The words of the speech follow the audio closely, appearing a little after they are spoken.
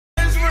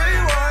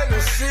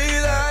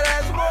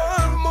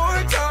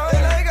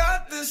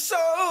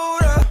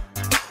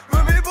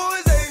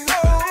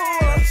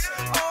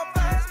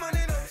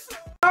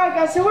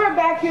Alright, so we're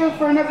back here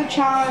for another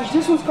challenge.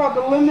 This one's called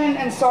the lemon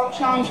and salt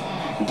challenge.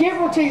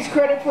 Gabriel takes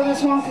credit for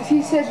this one because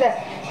he said that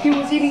he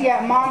was eating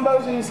at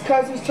Mambo's and his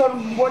cousins told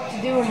him what to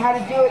do and how to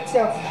do it.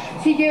 So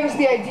he gave us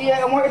the idea,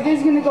 and this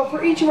is going to go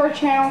for each of our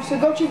channels. So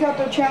go check out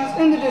their channels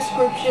in the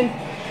description,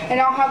 and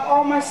I'll have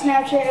all my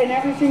Snapchat and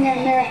everything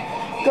in there.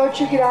 Go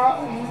check it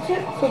out. And that's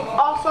it. So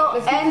also,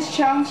 let's get this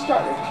challenge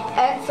started.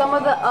 And some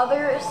of the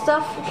other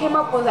stuff came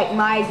up was like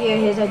my idea,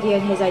 his idea,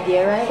 and his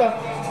idea, right? So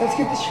let's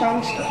get this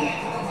challenge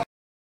started.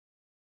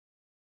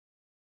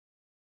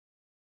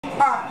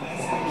 Alright,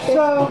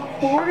 so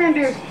what we're going to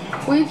do is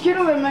we each get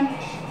a lemon.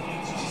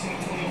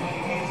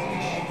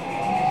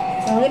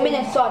 Lemon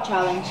and salt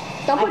challenge.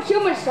 Don't put too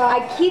much salt.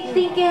 I keep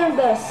thinking of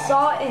the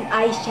salt and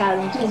ice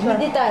challenge because we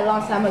did that a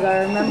long time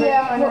ago, remember?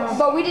 Yeah, I know.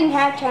 But we didn't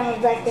have channels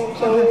back then,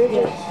 so we were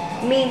just...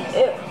 I mean,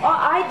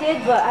 I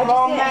did, but I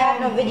just didn't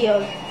have no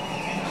videos.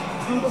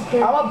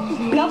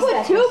 Don't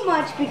put too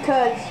much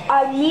because...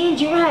 Me and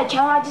Junior had a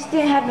channel, I just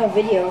didn't have no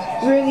videos.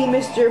 Really,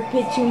 Mr.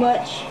 Pit too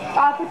much?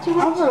 I put too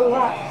much. I put a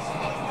lot.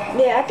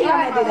 Yeah, I think I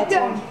might do that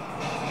too.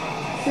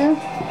 2,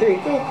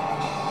 3.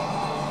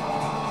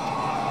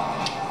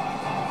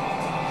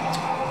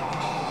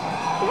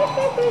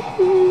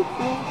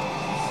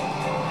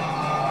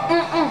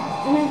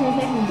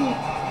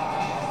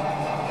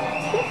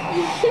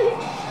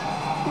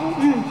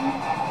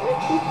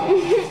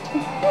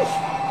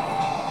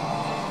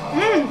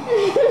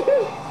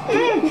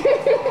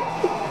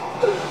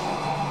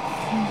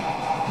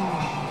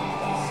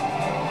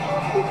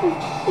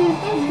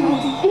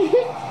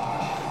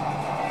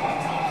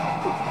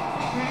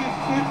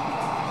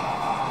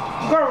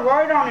 Gotta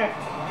write on it.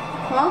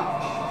 Huh?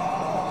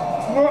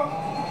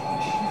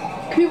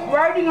 Keep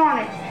writing on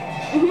it.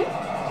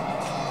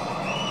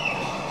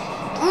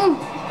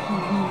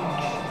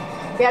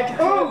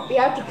 You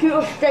have to keep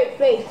a straight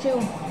face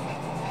too.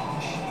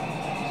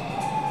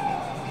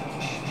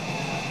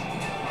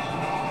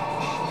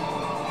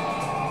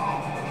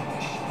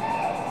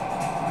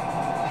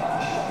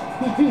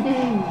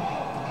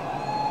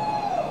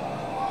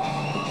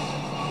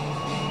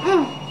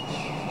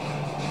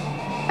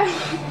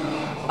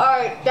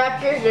 Alright,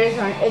 that's this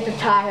one. It's a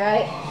tie,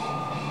 right?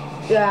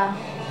 Yeah.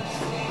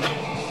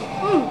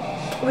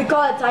 We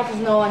call it tie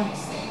because no one.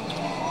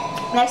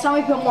 Next time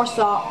we put more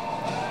salt.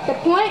 The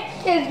point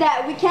is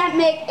that we can't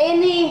make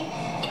any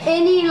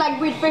like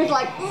weird face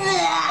like...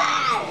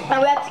 And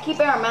we have to keep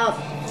it in our mouth.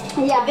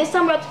 Yeah. But this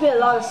time we have to put a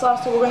lot of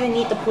sauce, so we're going to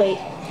need the plate.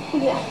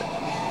 Yeah.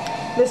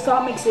 The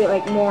salt makes it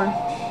like more.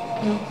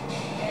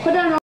 Put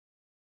that on.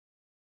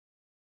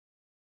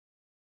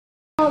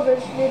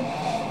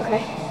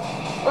 Okay.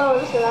 Oh,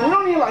 look at We that.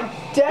 don't need like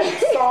dead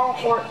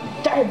salt or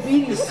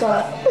diabetes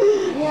salt.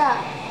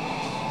 Yeah.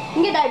 You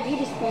can get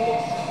diabetes from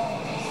this.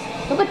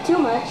 Don't put too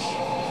much.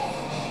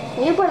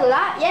 You can put a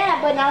lot,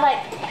 yeah, but not like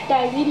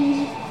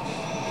diabetes.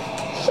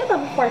 Shut up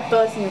before I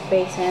throw this in your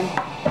face, man.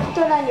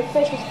 Throw it on your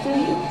face with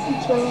food.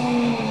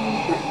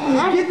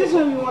 Get this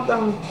one if you want that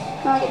one.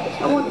 No, I get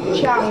this I want the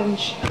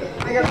challenge.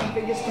 I got the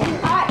biggest one.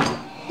 Alright.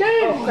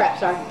 Oh crap,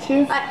 sorry.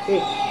 2, 3.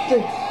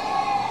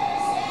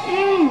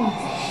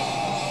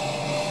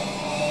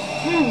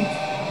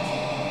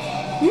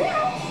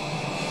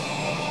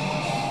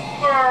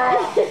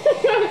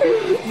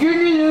 You're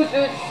gonna lose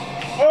it.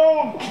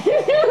 Oh!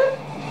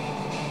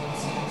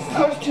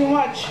 That was too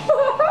much.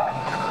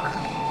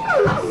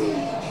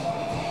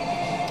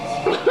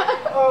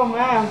 Oh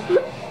man.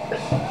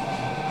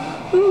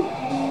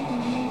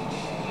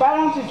 Bite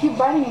onto it, keep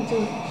biting into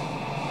it.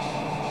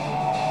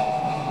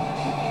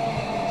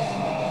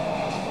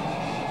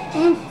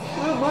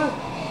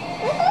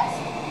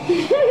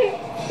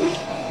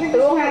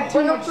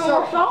 Too much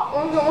salt.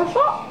 Want more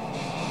salt?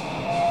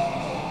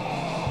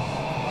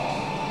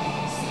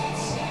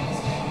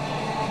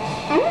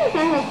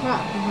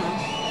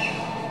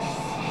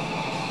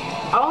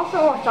 I want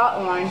some more salt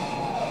in mine.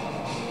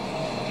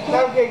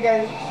 Okay,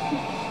 guys.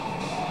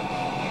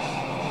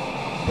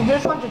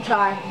 This one's a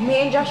try. Me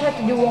and Josh have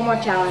to do one more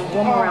challenge,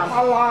 one more round.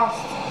 I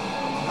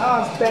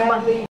lost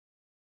badly.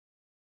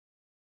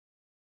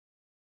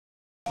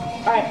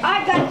 Alright,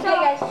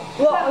 guys.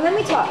 Well, let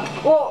me talk.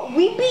 Well,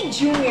 we beat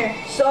Junior,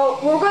 so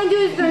what we're going to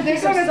do is going to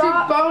They're gonna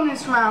do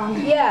bonus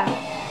round. Yeah.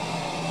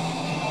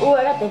 Oh,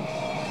 I got the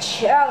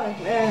challenge,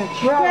 man.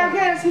 Yeah.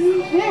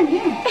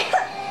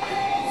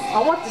 I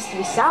want this to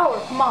be sour.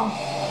 Come on.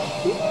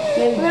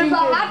 We're gonna put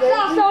hot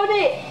sauce on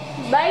it,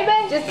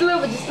 baby. Just a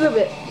little bit, just a little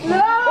bit.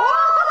 No! Oh,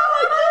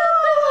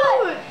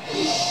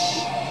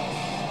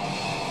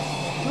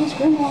 What's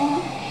going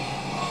on?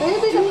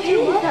 Dude,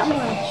 dude, not that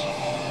much.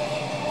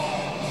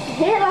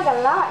 you hit it like a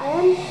lot,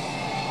 man.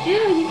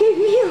 Yeah, you gave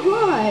me a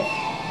lot.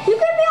 You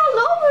could be all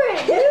over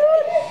it,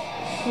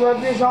 dude. Rub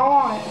yours all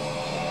on it.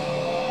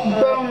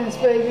 Bonus,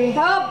 baby.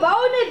 Oh,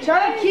 bonus.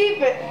 Try to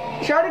keep it.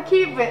 Try to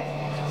keep it.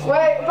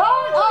 Wait.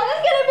 Bonus. Oh, this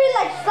is gonna be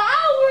like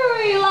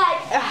soury,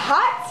 like A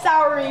hot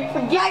soury.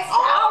 Forget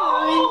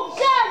oh,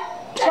 God.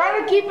 Try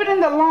to keep it in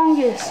the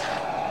longest.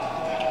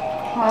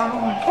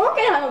 We're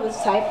gonna handle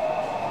this type.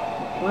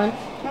 1,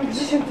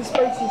 Just hit the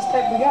spiciest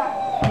type we got.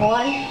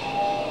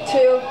 1,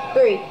 2,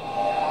 3.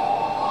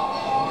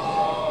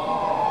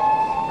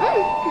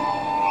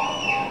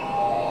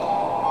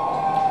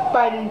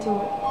 Bite into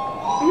it.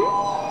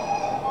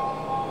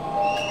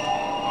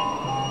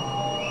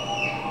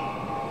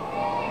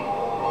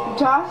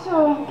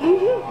 Joshua.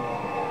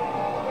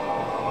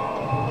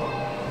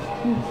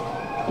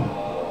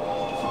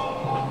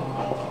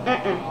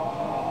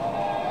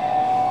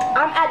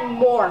 I'm adding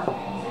more.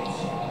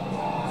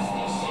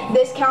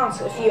 This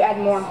counts if you add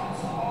more.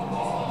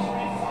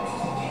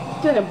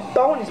 Doing a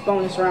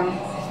bonus round.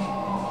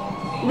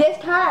 This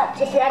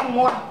counts if you add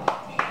more.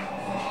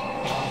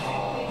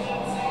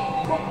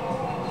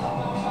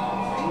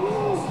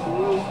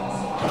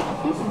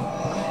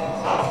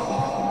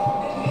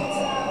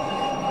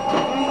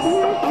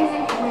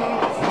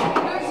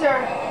 Loser.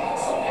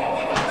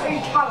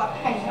 Eat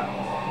jalapeno.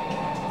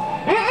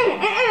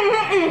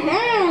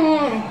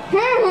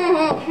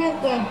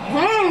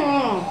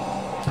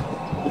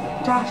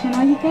 Josh, you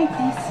know you take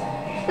these.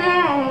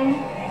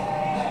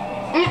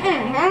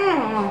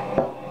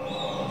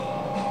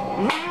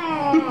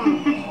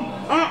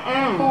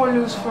 Who will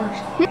lose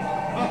first?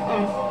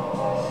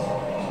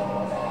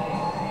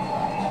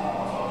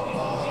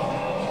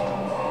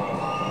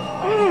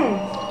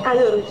 I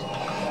lose.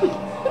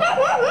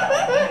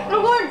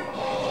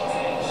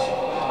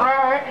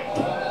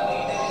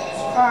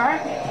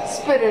 Alright.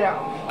 Spit it out.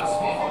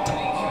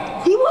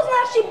 He wasn't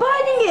actually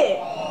biting it.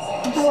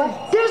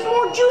 There's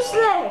more juice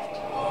left.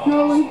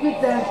 No, we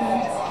bit that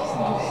thing.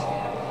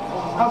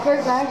 Okay,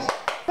 guys,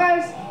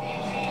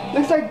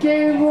 looks like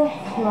Gabriel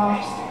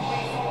lost,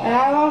 and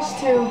I lost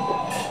too.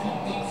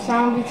 So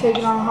I'm gonna be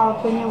taking on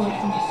jalapeno with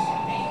him.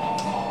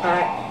 All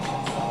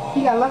right.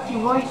 You got lucky,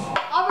 boy.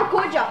 I'll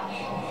record ya.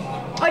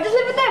 I just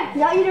leave it there.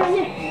 Yeah, you don't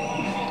need.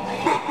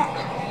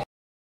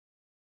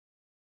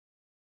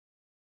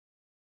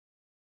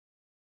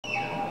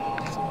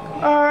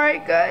 All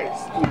right,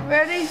 guys, you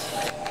ready?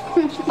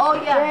 Oh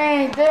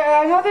yeah. Dang,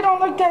 I know they don't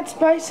look that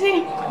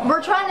spicy.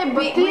 We're trying to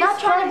be. We're not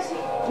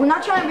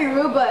trying to be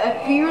rude, but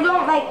if you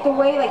don't like the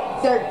way it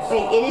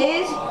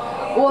is,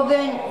 well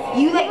then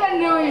you You like. gotta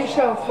know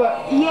yourself,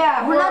 but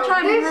Yeah, we're not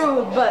trying to be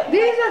rude, but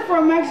these are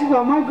from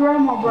Mexico. My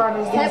grandma brought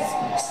us these.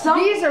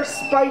 These are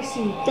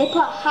spicy. They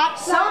put hot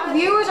sauce. some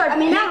viewers are. I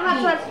mean, picky. not hot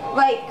sauce.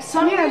 Like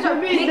some viewers are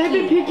picky. They've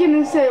been picking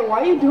and say,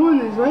 "Why are you doing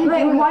this? Why are you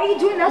Like, doing why are you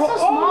doing that? That's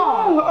so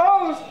small.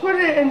 Let's put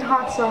it in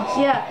hot sauce.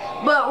 Yeah,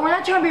 but we're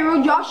not trying to be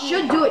rude. Y'all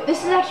should do it. This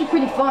is actually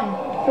pretty fun.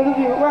 Look at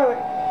you. Wait.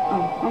 I'm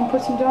gonna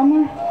put some down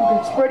there.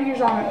 Okay, spread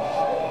yours on it.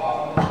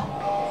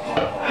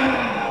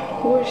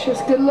 Wish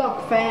us good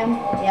luck, fam.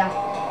 Yeah.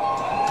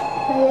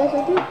 Yes,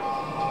 I do.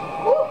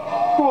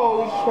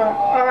 Holy crap.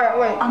 Alright,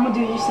 wait. I'm gonna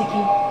do you,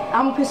 Sticky.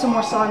 I'm gonna put some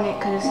more salt in it,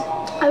 cause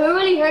If it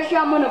really hurts you,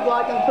 I'm gonna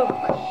vlog on Cook.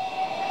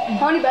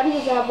 How many batteries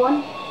does it have?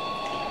 One?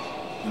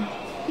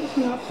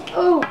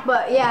 oh,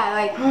 but yeah,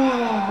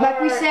 like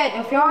we said,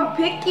 if y'all are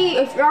picky,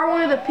 if y'all are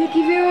one of the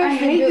picky viewers, I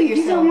then hate do it these. These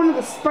are yourself. one of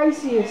the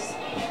spiciest.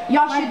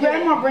 Y'all My should do it.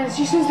 grandma brings.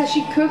 She says that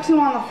she cooks them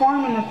on the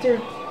farm in the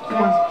third.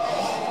 Come on.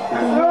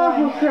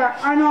 Oh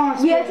crap! I know.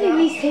 I'm We have to spit it at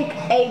least take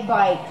a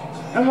bite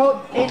and hold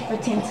it for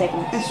 10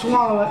 seconds. out and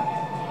swallow it.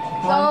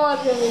 Oh,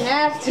 it's really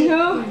nasty.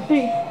 2,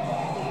 3.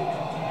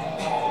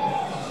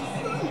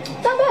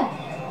 Not bad.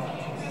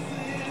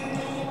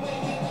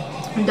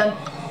 I'm done.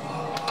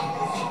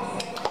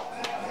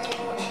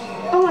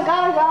 Oh my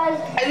god, guys.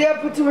 I gotta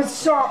put too much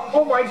salt.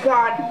 Oh my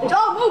god.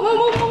 Oh,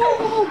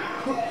 move.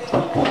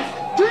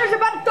 Junior's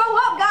about to throw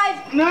up, guys.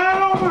 No.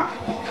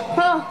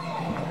 Huh.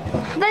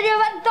 Then you're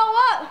about to throw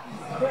up.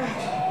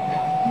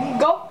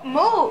 Go,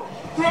 move.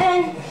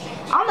 Man,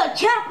 I'm the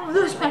champ of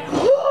this, man.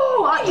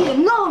 Woo, I'll eat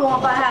another one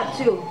if I have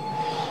to.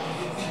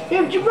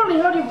 Yeah, but you probably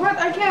held your breath.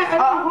 I can't.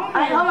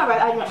 I hold my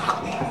breath.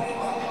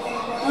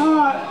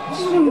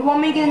 You want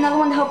me to get another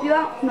one to help you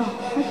out? No,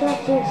 I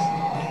got this.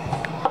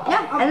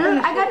 Yeah, and then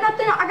I got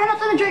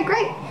nothing to drink,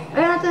 great. I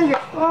got nothing to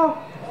drink. Oh,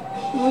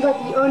 I got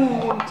the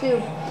onion one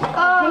too. I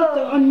hate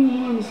the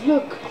onion ones.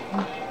 Look.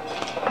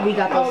 We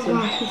got Oh those too.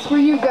 gosh, it's for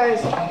you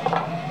guys.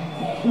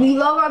 We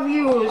love our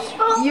viewers.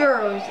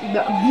 Yours.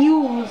 The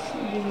views.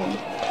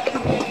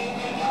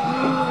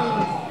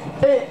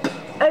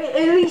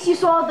 At least you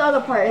saw the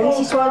other part. At least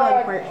you saw the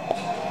other part.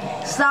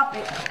 Stop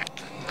it.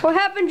 What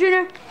happened,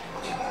 Junior?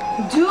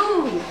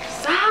 Dude,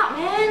 stop,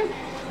 man.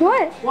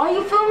 What? Why are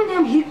you filming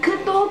him? He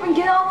could throw up and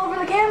get all over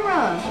the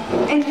camera.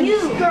 And you.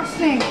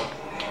 Disgusting.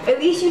 At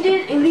least you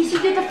did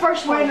the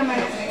first one. Wait a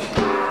minute.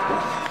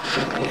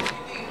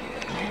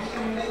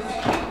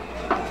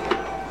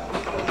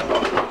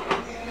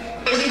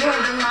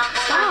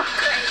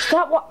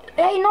 Stop.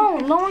 Hey, no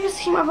one can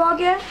see my vlog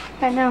yet.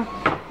 I know.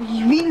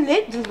 We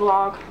lit this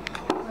vlog.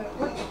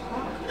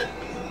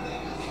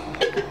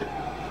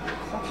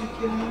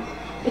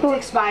 It's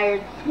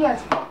expired.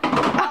 Yes.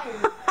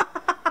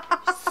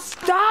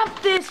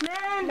 Stop this,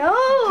 man.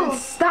 No.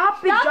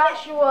 Stop it,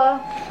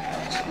 Joshua.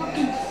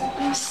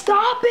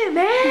 Stop it,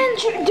 man.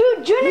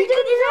 Dude, Junior did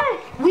that.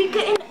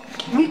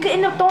 We could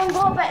end up throwing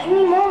up at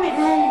any moment,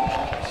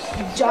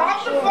 man.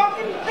 Stop the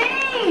fucking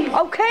thing.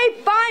 Okay,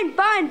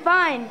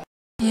 fine.